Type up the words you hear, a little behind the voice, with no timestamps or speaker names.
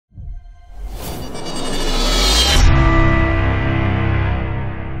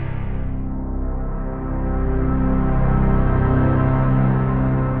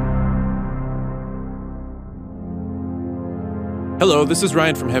Hello, this is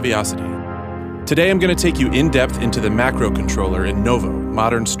Ryan from Heavyocity. Today I'm going to take you in-depth into the macro controller in NOVO,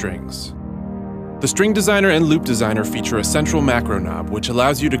 Modern Strings. The String Designer and Loop Designer feature a central macro knob which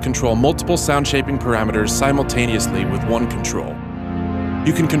allows you to control multiple sound shaping parameters simultaneously with one control.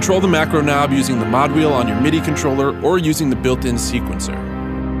 You can control the macro knob using the mod wheel on your MIDI controller or using the built-in sequencer.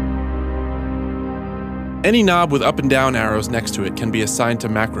 Any knob with up and down arrows next to it can be assigned to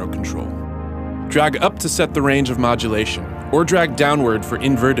macro control. Drag up to set the range of modulation, or drag downward for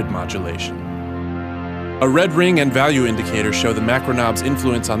inverted modulation. A red ring and value indicator show the macro knob's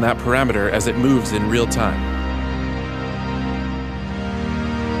influence on that parameter as it moves in real time.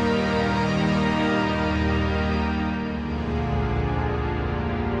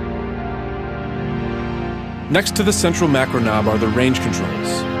 Next to the central macro knob are the range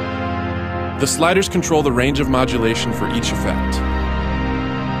controls. The sliders control the range of modulation for each effect.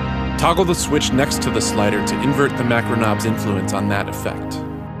 Toggle the switch next to the slider to invert the macro knob's influence on that effect.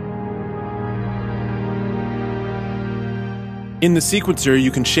 In the sequencer, you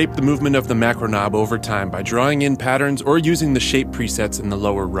can shape the movement of the macro knob over time by drawing in patterns or using the shape presets in the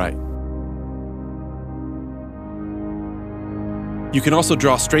lower right. You can also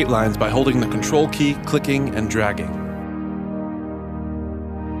draw straight lines by holding the control key, clicking, and dragging.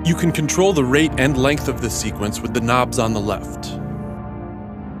 You can control the rate and length of the sequence with the knobs on the left.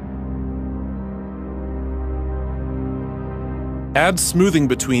 Add smoothing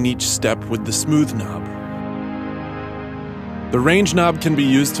between each step with the smooth knob. The range knob can be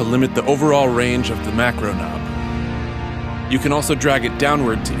used to limit the overall range of the macro knob. You can also drag it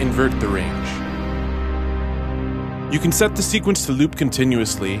downward to invert the range. You can set the sequence to loop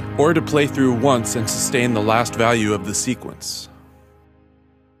continuously or to play through once and sustain the last value of the sequence.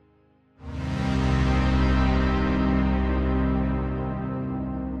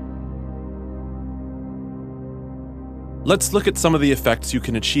 Let's look at some of the effects you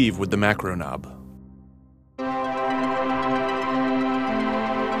can achieve with the macro knob.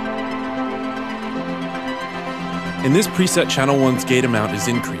 In this preset, channel 1's gate amount is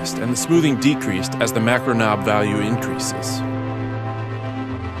increased and the smoothing decreased as the macro knob value increases.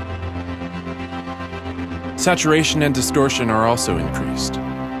 Saturation and distortion are also increased.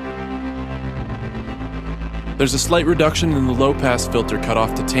 There's a slight reduction in the low-pass filter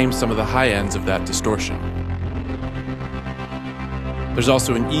cutoff to tame some of the high ends of that distortion. There's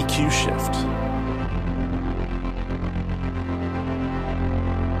also an EQ shift.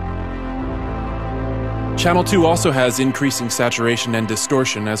 Channel 2 also has increasing saturation and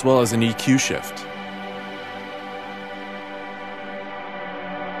distortion as well as an EQ shift.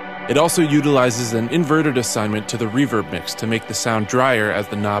 It also utilizes an inverted assignment to the reverb mix to make the sound drier as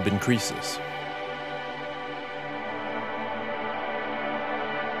the knob increases.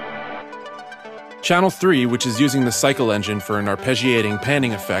 Channel 3, which is using the cycle engine for an arpeggiating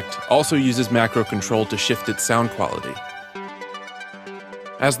panning effect, also uses macro control to shift its sound quality.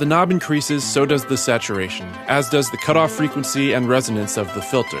 As the knob increases, so does the saturation, as does the cutoff frequency and resonance of the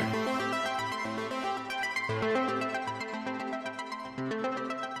filter.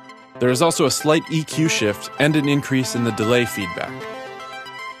 There is also a slight EQ shift and an increase in the delay feedback.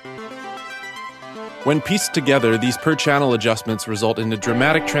 When pieced together, these per-channel adjustments result in a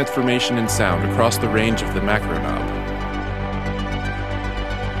dramatic transformation in sound across the range of the macro knob.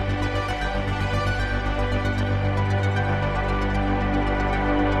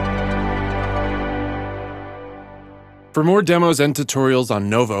 For more demos and tutorials on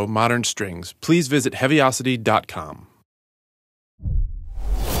NOVO Modern Strings, please visit heavyocity.com.